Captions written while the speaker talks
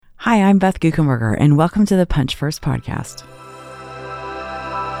Hi, I'm Beth Guckenberger, and welcome to the Punch First podcast.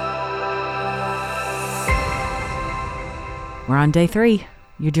 We're on day 3.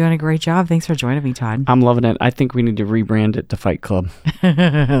 You're doing a great job. Thanks for joining me, Todd. I'm loving it. I think we need to rebrand it to Fight Club.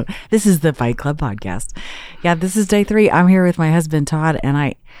 This is the Fight Club podcast. Yeah, this is day 3. I'm here with my husband, Todd, and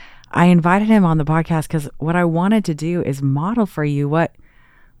I invited him on the podcast because what I wanted to do is model for you what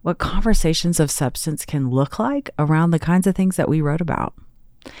conversations of substance can look like around the kinds of things that we wrote about.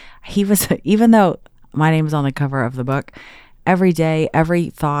 Even though my name is on the cover of the book, every day, every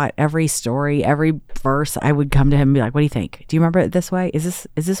thought, every story, every verse, I would come to him and be like, what do you think? Do you remember it this way? Is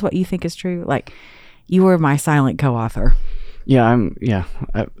this what you think is true? Like, you were my silent co-author. Yeah,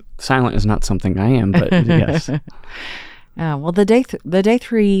 silent is not something I am, but yes. Well, the day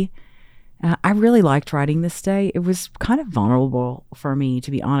 3, I really liked writing this day. It was kind of vulnerable for me, to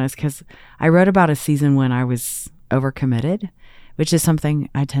be honest, because I wrote about a season when I was overcommitted, which is something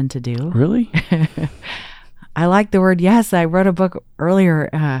I tend to do. Really? I like the word yes. I wrote a book earlier,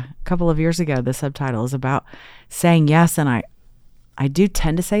 a couple of years ago. The subtitle is about saying yes. And I do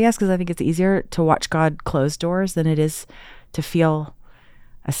tend to say yes because I think it's easier to watch God close doors than it is to feel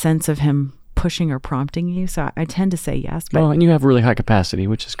a sense of him pushing or prompting you. So I tend to say yes. But, well, and you have really high capacity,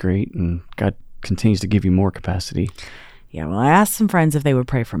 which is great. And God continues to give you more capacity. Yeah, well, I asked some friends if they would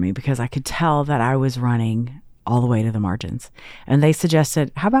pray for me because I could tell that I was running all the way to the margins. And they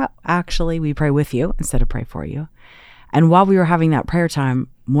suggested, how about actually we pray with you instead of pray for you? And while we were having that prayer time,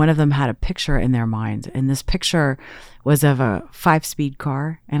 one of them had a picture in their mind. And this picture was of a 5-speed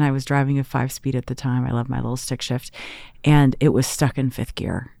car. And I was driving a 5-speed at the time. I love my little stick shift. And it was stuck in 5th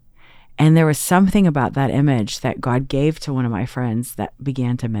gear. And there was something about that image that God gave to one of my friends that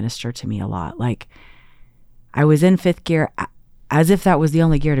began to minister to me a lot. Like, I was in 5th gear as if that was the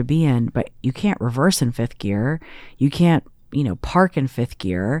only gear to be in, but you can't reverse in 5th gear. You can't, park in 5th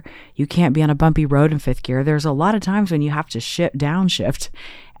gear. You can't be on a bumpy road in 5th gear. There's a lot of times when you have to downshift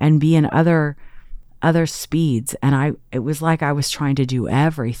and be in other speeds. And it was like I was trying to do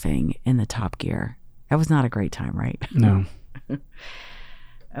everything in the top gear. That was not a great time, right? No.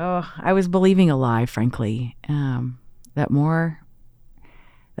 I was believing a lie, frankly, that more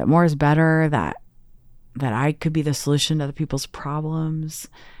is better, that I could be the solution to other people's problems,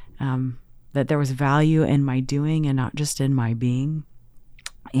 that there was value in my doing and not just in my being.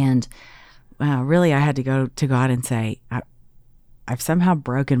 And really, I had to go to God and say, I've somehow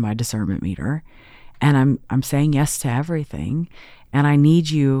broken my discernment meter, and I'm saying yes to everything, and I need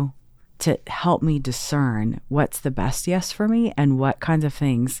you to help me discern what's the best yes for me and what kinds of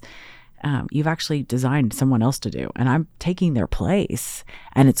things you've actually designed someone else to do. And I'm taking their place,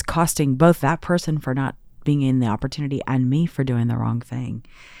 and it's costing both that person for not being in the opportunity and me for doing the wrong thing.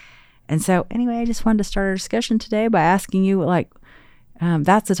 And so anyway, I just wanted to start our discussion today by asking you,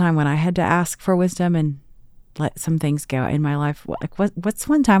 that's the time when I had to ask for wisdom and let some things go in my life. What's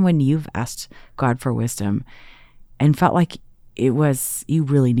one time when you've asked God for wisdom and felt like you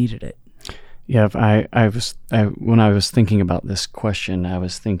really needed it? Yeah, when I was thinking about this question, I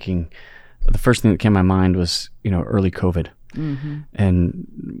was thinking the first thing that came to my mind was, early COVID. Mm-hmm.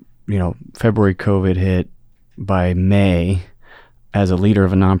 And, February COVID hit. By May, as a leader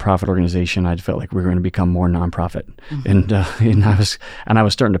of a nonprofit organization, I felt like we were going to become more nonprofit. Mm-hmm. And I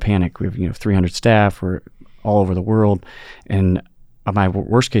was starting to panic. We have, 300 staff. We're all over the world. And my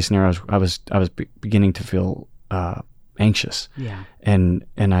worst case scenario, I was beginning to feel anxious. Yeah. And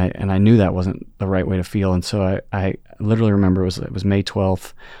I knew that wasn't the right way to feel. And so I literally remember it was May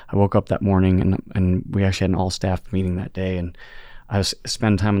 12th. I woke up that morning and we actually had an all staff meeting that day, and I was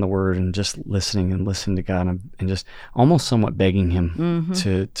spending time in the Word and just listening to God and just almost somewhat begging him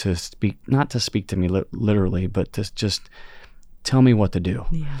mm-hmm. to speak, not to speak to me literally, but to just tell me what to do.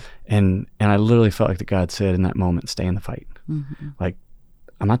 Yeah. And I literally felt like God said in that moment, stay in the fight. Mm-hmm. Like,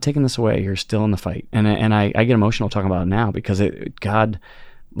 I'm not taking this away. You're still in the fight. And I get emotional talking about it now because God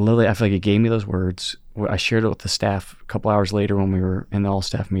literally, I feel like he gave me those words. I shared it with the staff a couple hours later when we were in the all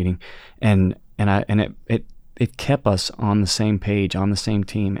staff meeting, and it kept us on the same page, on the same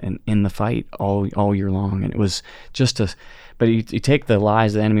team, and in the fight all year long. And it was but you take the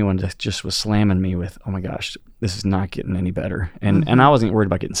lies the enemy just was slamming me with, oh my gosh, this is not getting any better. And mm-hmm. and I wasn't worried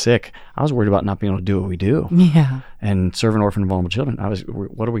about getting sick. I was worried about not being able to do what we do. Yeah. And serving orphan and vulnerable children.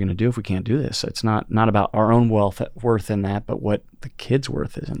 What are we going to do if we can't do this? It's not about our own worth in that, but what the kids'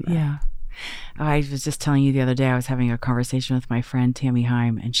 worth is in that. Yeah. I was just telling you the other day, I was having a conversation with my friend Tammy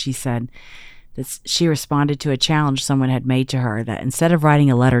Heim, and she said that she responded to a challenge someone had made to her, that instead of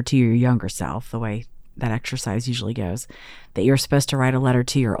writing a letter to your younger self, the way that exercise usually goes, that you're supposed to write a letter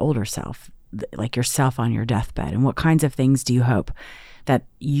to your older self, like yourself on your deathbed. And what kinds of things do you hope that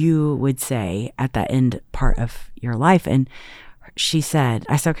you would say at that end part of your life. And I said,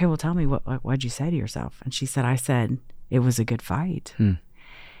 okay, well, tell me, what'd you say to yourself? And she said, I said, it was a good fight.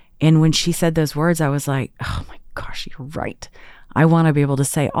 And when she said those words, I was like, oh my gosh, you're right. I want to be able to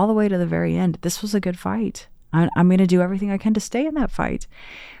say all the way to the very end, this was a good fight. I'm going to do everything I can to stay in that fight.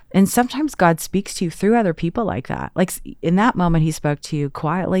 And sometimes God speaks to you through other people like that. Like in that moment, he spoke to you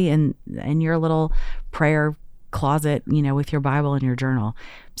quietly in your little prayer closet, with your Bible and your journal.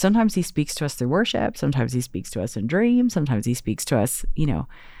 Sometimes he speaks to us through worship. Sometimes he speaks to us in dreams. Sometimes he speaks to us, and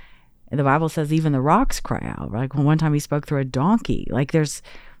the Bible says even the rocks cry out. Like one time he spoke through a donkey. Like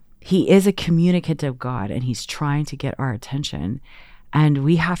he is a communicative God, and he's trying to get our attention. And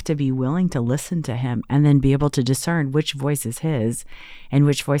we have to be willing to listen to him and then be able to discern which voice is his and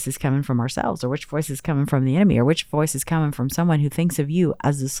which voice is coming from ourselves, or which voice is coming from the enemy, or which voice is coming from someone who thinks of you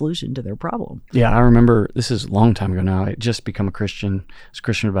as the solution to their problem. Yeah, I remember, this is a long time ago now. I had just become a Christian. I was a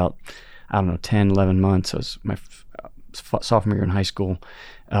Christian about, 10, 11 months. It was my sophomore year in high school.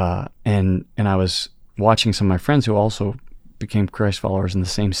 And I was watching some of my friends who also became Christ followers in the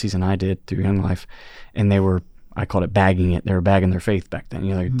same season I did through Young Life. And they were, I called it bagging it. They were bagging their faith back then,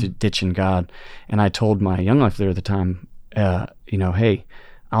 they're ditching God. And I told my Young Life leader at the time, hey,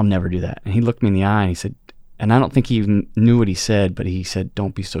 I'll never do that. And he looked me in the eye and he said, and I don't think he even knew what he said, but he said,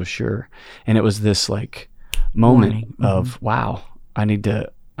 don't be so sure. And it was this like moment of, wow, I need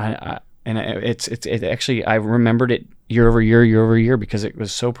to, it actually, I remembered it year over year, because it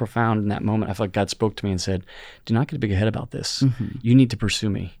was so profound in that moment. I felt like God spoke to me and said, do not get a big head about this. You need to pursue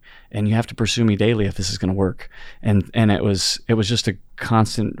me, and you have to pursue me daily if this is going to work. And it was just a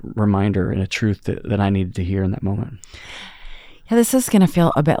constant reminder and a truth that I needed to hear in that moment. Yeah, this is going to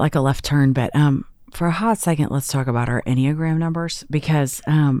feel a bit like a left turn, but for a hot second, let's talk about our Enneagram numbers, because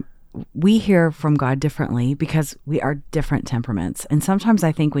we hear from God differently because we are different temperaments. And sometimes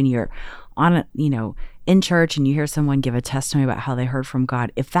I think when you're on in church and you hear someone give a testimony about how they heard from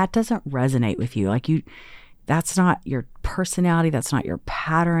God, if that doesn't resonate with you, that's not your personality, that's not your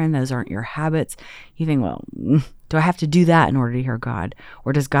pattern, those aren't your habits, you think, well, do I have to do that in order to hear God?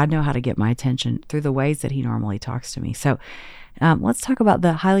 Or does God know how to get my attention through the ways that he normally talks to me? So let's talk about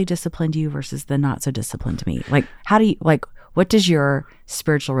the highly disciplined you versus the not so disciplined me. What does your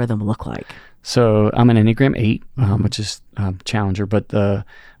spiritual rhythm look like? So I'm an Enneagram 8, which is Challenger, but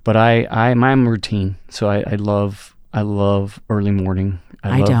I'm routine. So I love early morning.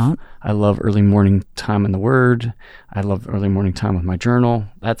 I love early morning time in the Word. I love early morning time with my journal.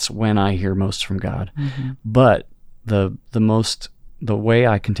 That's when I hear most from God. But the way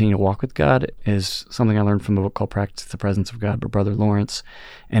I continue to walk with God is something I learned from a book called Practice the Presence of God by Brother Lawrence.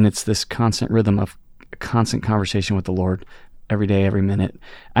 And it's this constant rhythm of a constant conversation with the Lord every day, every minute.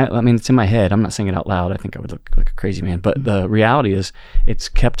 I mean, it's in my head. I'm not saying it out loud. I think I would look like a crazy man. But the reality is it's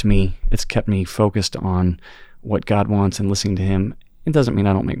kept me focused on what God wants and listening to him. It doesn't mean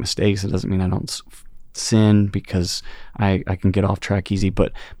I don't make mistakes. It doesn't mean I don't sin, because I can get off track easy.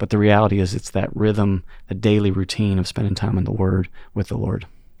 But the reality is it's that rhythm, the daily routine of spending time in the Word with the Lord.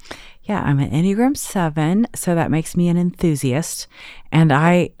 Yeah, I'm an Enneagram 7, so that makes me an enthusiast. And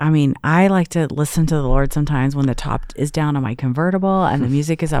I like to listen to the Lord sometimes when the top is down on my convertible and the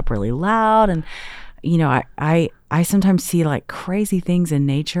music is up really loud. And, I sometimes see like crazy things in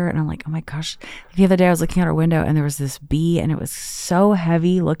nature, and I'm like, oh my gosh. The other day I was looking out our window and there was this bee, and it was so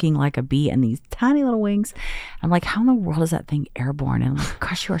heavy, looking like a bee, and these tiny little wings. I'm like, how in the world is that thing airborne? And I'm like,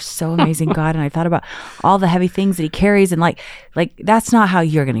 gosh, you are so amazing, God. And I thought about all the heavy things that he carries, and like that's not how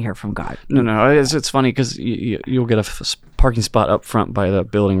you're going to hear from God. No, it's funny because you'll get a parking spot up front by the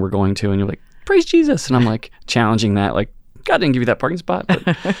building we're going to, and you're like, praise Jesus. And I'm like challenging that, like, God didn't give you that parking spot,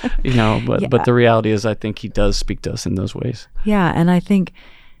 but, but the reality is I think he does speak to us in those ways. Yeah. And I think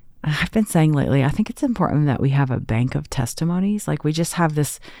I've been saying lately, I think it's important that we have a bank of testimonies. Like we just have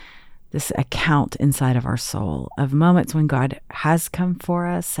this account inside of our soul of moments when God has come for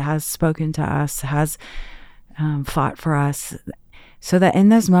us, has spoken to us, has fought for us. So that in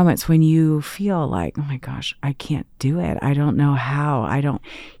those moments when you feel like, oh my gosh, I can't do it. I don't know how. I don't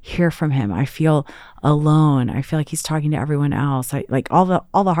hear from him. I feel alone. I feel like he's talking to everyone else. Like all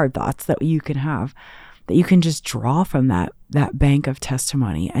the hard thoughts that you can have, that you can just draw from that bank of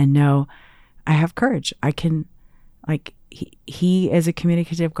testimony and know, I have courage. I can, like, he is a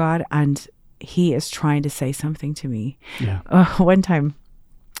communicative God, and he is trying to say something to me. Yeah. One time,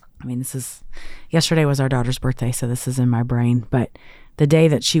 yesterday was our daughter's birthday, so this is in my brain, but the day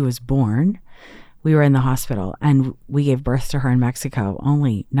that she was born, we were in the hospital, and we gave birth to her in Mexico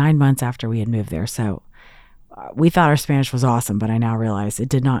only 9 months after we had moved there. So we thought our Spanish was awesome, but I now realize it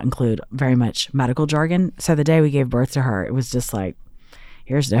did not include very much medical jargon. So the day we gave birth to her, it was just like,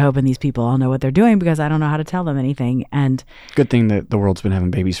 here's to hoping these people all know what they're doing, because I don't know how to tell them anything. And good thing that the world's been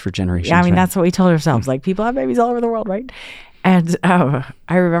having babies for generations. yeah, I mean, right? that's what we told ourselves. Like, people have babies all over the world, right? And I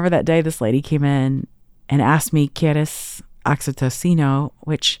remember that day this lady came in and asked me, "Quieres oxytocino?"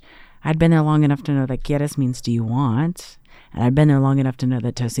 Which I'd been there long enough to know that quieres means do you want? And I'd been there long enough to know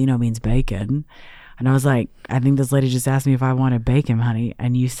that tocino means bacon. And I was like, I think this lady just asked me if I wanted bacon, honey.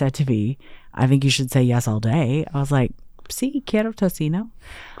 And you said to me, I think you should say yes all day. I was like, sí, quiero tocino.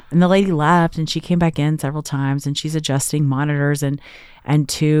 And the lady left, and she came back in several times, and she's adjusting monitors and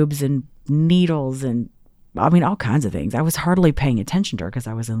tubes and needles and, I mean, all kinds of things. I was hardly paying attention to her because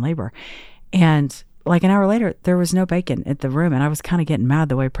I was in labor. And like an hour later, there was no bacon at the room. And I was kind of getting mad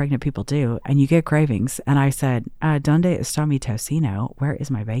the way pregnant people do. And you get cravings. And I said, "Donde está mi tocino? Where is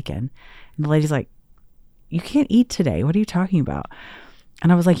my bacon?" And the lady's like, "You can't eat today. What are you talking about?"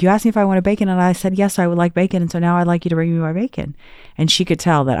 And I was like, "You asked me if I wanted bacon." And I said, "Yes, I would like bacon. And so now I'd like you to bring me my bacon." And she could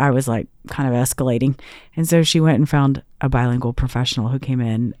tell that I was like kind of escalating. And so she went and found a bilingual professional who came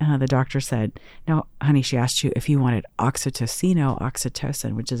in. The doctor said, "No, honey, she asked you if you wanted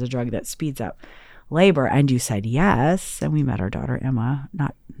oxytocin, which is a drug that speeds up labor, and you said yes." And we met our daughter Emma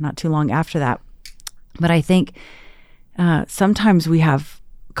not too long after that. But I think sometimes we have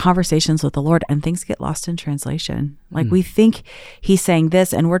conversations with the Lord and things get lost in translation. Like we think he's saying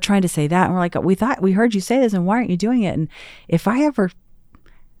this and we're trying to say that, and we're like, we heard you say this, and why aren't you doing it? And if I ever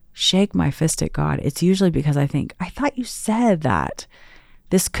shake my fist at God, it's usually because I thought you said that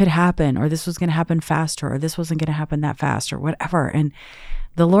this could happen, or this was going to happen faster, or this wasn't going to happen that fast, or whatever. And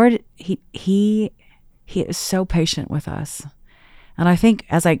the Lord, he is so patient with us. And I think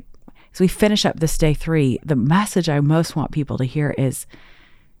as we finish up this day 3, the message I most want people to hear is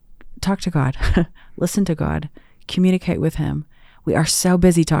talk to God, listen to God, communicate with him. We are so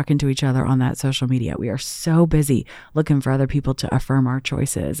busy talking to each other on that social media. We are so busy looking for other people to affirm our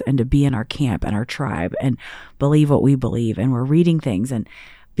choices and to be in our camp and our tribe and believe what we believe. And we're reading things and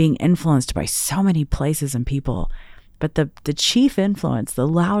being influenced by so many places and people. But the chief influence, the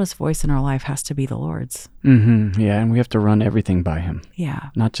loudest voice in our life has to be the Lord's. Mm-hmm. Yeah, and we have to run everything by him.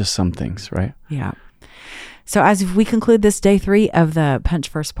 Yeah. Not just some things, right? Yeah. So as we conclude this day 3 of the Punch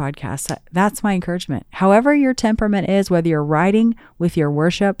First podcast, that's my encouragement. However your temperament is, whether you're riding with your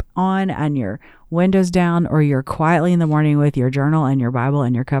worship on and your windows down, or you're quietly in the morning with your journal and your Bible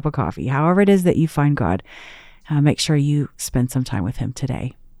and your cup of coffee, however it is that you find God, make sure you spend some time with him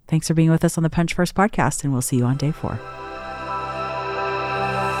today. Thanks for being with us on the Punch First podcast, and we'll see you on day 4.